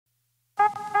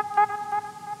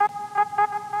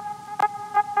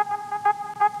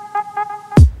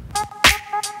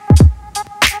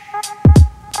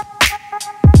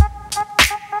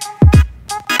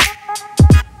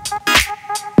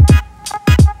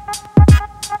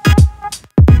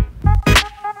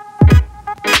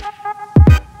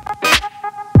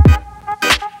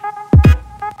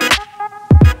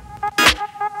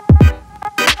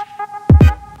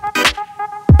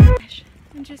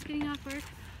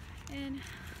and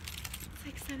it's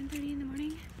like 7:30 in the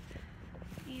morning,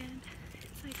 and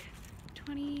it's like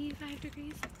 25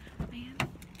 degrees. I am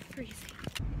freezing.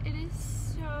 It is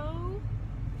so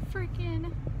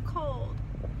freaking cold.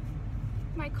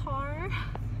 My car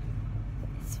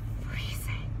is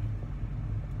freezing.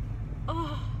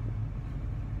 Oh,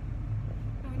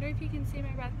 I wonder if you can see my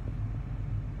breath.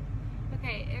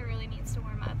 Okay, it really needs to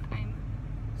warm up. I'm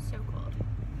so cold.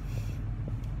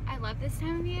 I love this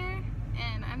time of year,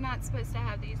 and I'm not supposed to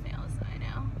have these nails, I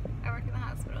know. I work in the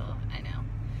hospital, I know.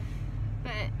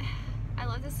 But I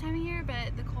love this time of year,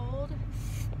 but the cold,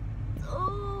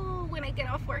 oh, when I get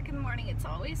off work in the morning, it's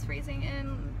always freezing,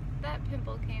 and that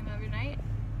pimple came overnight.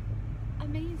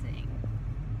 Amazing.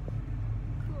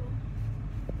 Cool.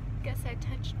 Guess I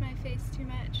touched my face too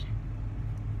much.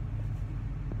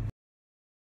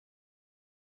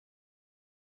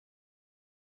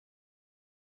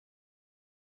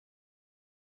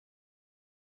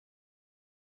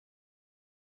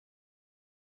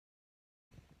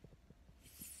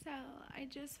 So I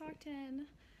just walked in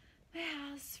my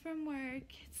house from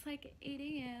work. It's like 8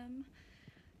 a.m.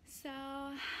 So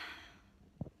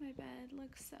my bed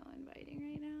looks so inviting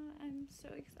right now. I'm so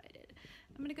excited.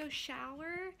 I'm gonna go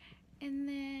shower and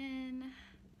then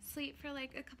sleep for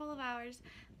like a couple of hours.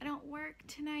 I don't work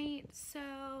tonight, so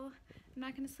I'm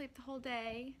not gonna sleep the whole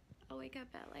day. I'll wake up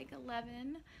at like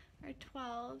 11 or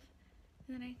 12,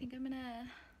 and then I think I'm gonna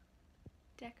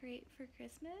decorate for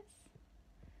Christmas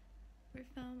or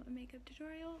film a makeup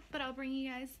tutorial, but I'll bring you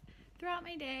guys throughout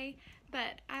my day.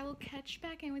 But I will catch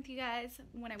back in with you guys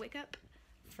when I wake up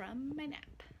from my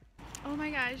nap. Oh my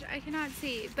gosh, I cannot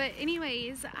see. But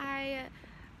anyways, I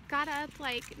got up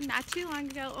like not too long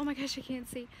ago. Oh my gosh, I can't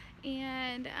see.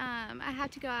 And I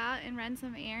had to go out and run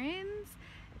some errands,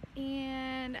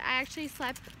 and I actually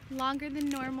slept longer than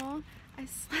normal. I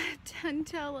slept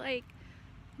until like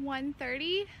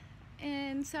 1:30,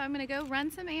 and so I'm gonna go run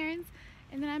some errands,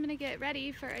 and then I'm gonna get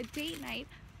ready for a date night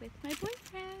with my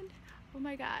boyfriend. Oh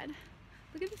my god,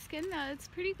 look at the skin though, it's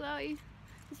pretty glowy,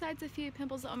 besides a few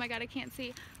pimples. Oh my god, I can't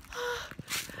see.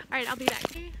 Alright, I'll be back.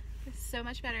 It's so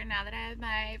much better now that I have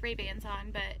my Ray-Bans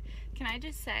on, but can I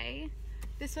just say,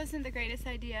 this wasn't the greatest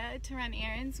idea to run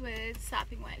errands with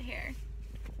sopping wet hair.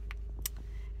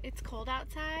 It's cold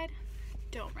outside,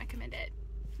 don't recommend it.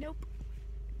 Nope,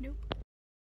 nope.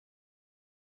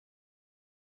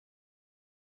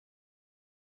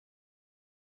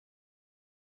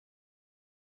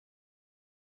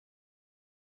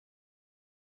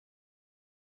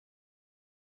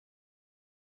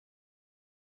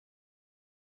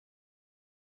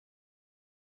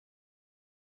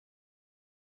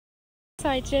 So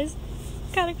I just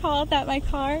got a call that my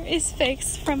car is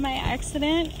fixed from my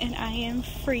accident, and I am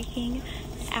freaking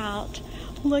out.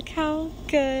 Look how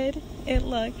good it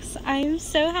looks. I am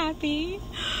so happy.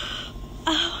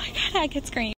 Oh my god, I could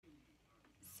scream.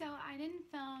 So I didn't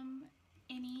film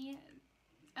any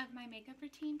of my makeup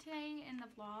routine today in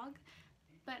the vlog,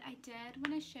 but I did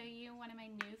want to show you one of my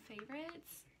new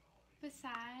favorites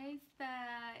besides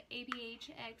the ABH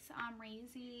X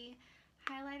Omrazy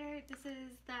highlighter. This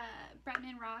is the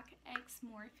Bretman Rock X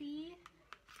Morphe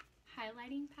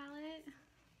highlighting palette.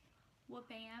 Well,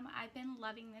 bam, I've been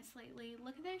loving this lately.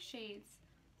 Look at those shades.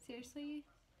 Seriously,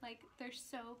 like, they're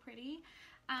so pretty.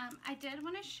 I did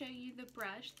want to show you the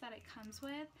brush that it comes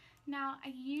with. Now, I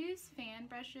use fan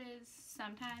brushes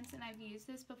sometimes, and I've used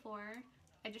this before.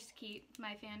 I just keep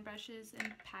my fan brushes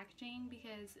in packaging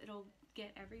because it'll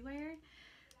get everywhere.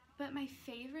 But my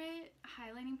favorite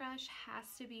highlighting brush has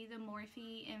to be the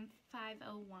Morphe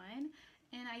M501,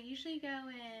 and I usually go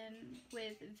in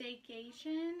with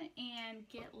Vacation and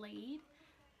Get Laid,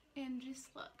 and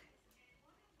just look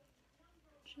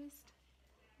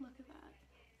at that.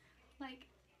 Like,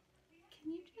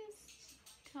 can you just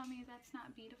tell me that's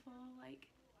not beautiful? Like,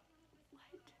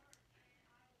 what?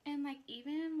 And like,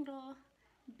 even little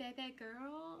Bebe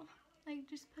Girl, like,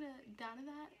 just put a dot of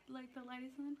that, like the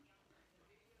lightest one.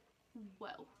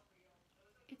 Whoa,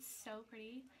 it's so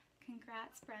pretty.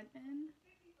 Congrats, Bretman.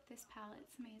 This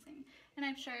palette's amazing. And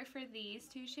I'm sure for these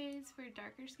two shades for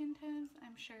darker skin tones,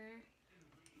 I'm sure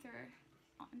they're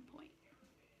on point.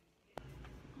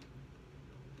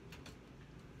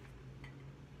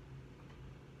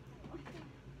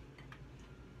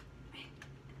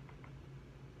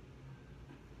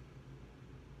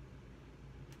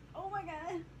 Oh my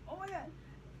god. Oh my god.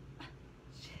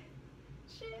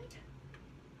 Shit.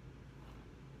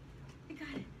 I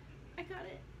got it. I got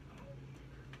it.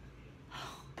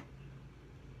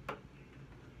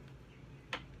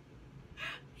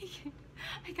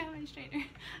 I got my straightener.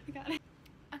 I got it.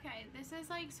 Okay, this is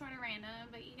like sort of random,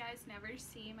 but you guys never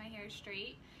see my hair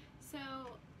straight. So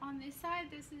on this side,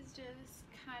 this is just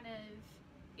kind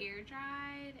of air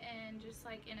dried and just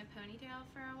like in a ponytail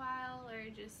for a while or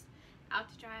just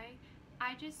out to dry.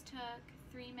 I just took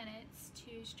 3 minutes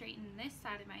to straighten this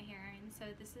side of my hair, and so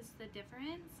this is the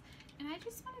difference. And I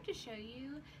just wanted to show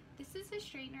you, this is a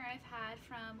straightener I've had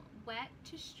from Wet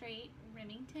to Straight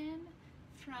Remington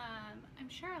from, I'm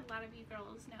sure a lot of you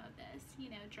girls know of this, you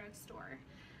know, drugstore.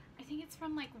 I think it's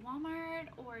from like Walmart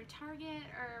or Target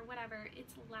or whatever.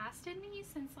 It's lasted me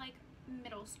since like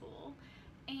middle school,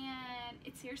 and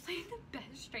it's seriously the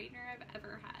best straightener I've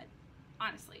ever had,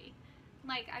 honestly.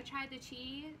 Like, I tried the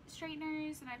Chi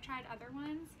straighteners and I've tried other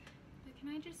ones, but can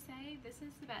I just say, this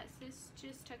is the best. This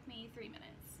just took me 3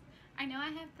 minutes. I know I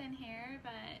have thin hair,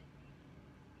 but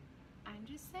I'm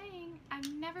just saying,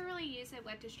 I've never really used it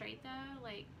Wet to Straight though.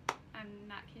 Like, I'm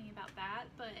not kidding about that,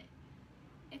 but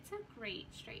it's a great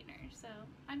straightener, so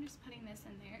I'm just putting this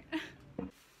in there.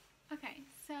 Okay,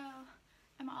 so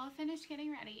I'm all finished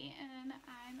getting ready and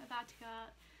I'm about to go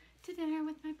out to dinner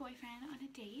with my boyfriend on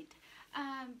a date,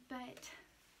 but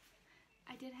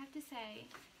I did have to say,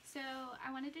 so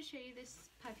I wanted to show you this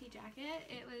puffy jacket.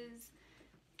 It was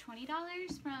 $20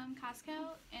 from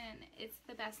Costco, and it's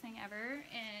the best thing ever.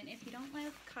 And if you don't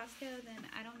love Costco, then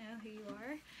I don't know who you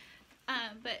are.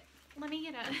 But let me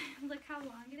get a look how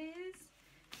long it is.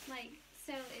 Like,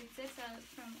 so it zips up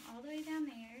from all the way down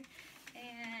there,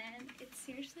 and it's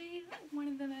seriously one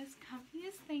of the most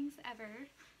comfiest things ever.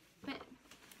 But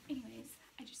anyways,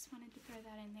 I just wanted to throw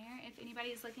that in there. If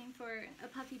anybody's looking for a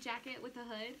puffy jacket with a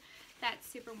hood that's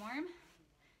super warm.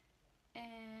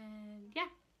 And yeah,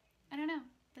 I don't know.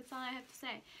 That's all I have to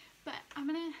say. But I'm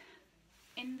gonna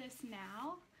end this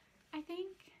now, I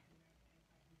think,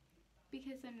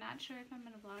 because I'm not sure if I'm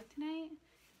gonna vlog tonight.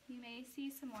 You may see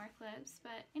some more clips,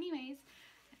 but anyways,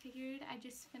 I figured I'd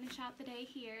just finish out the day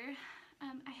here.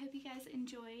 I hope you guys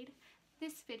enjoyed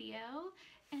this video,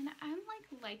 and I'm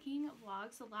like liking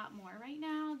vlogs a lot more right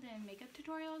now than makeup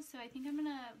tutorials, so I think I'm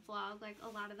gonna vlog like a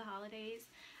lot of the holidays.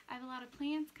 I have a lot of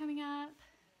plans coming up,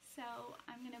 so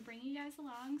I'm gonna bring you guys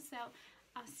along. So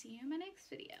I'll see you in my next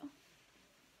video.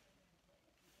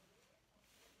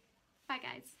 Bye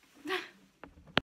guys.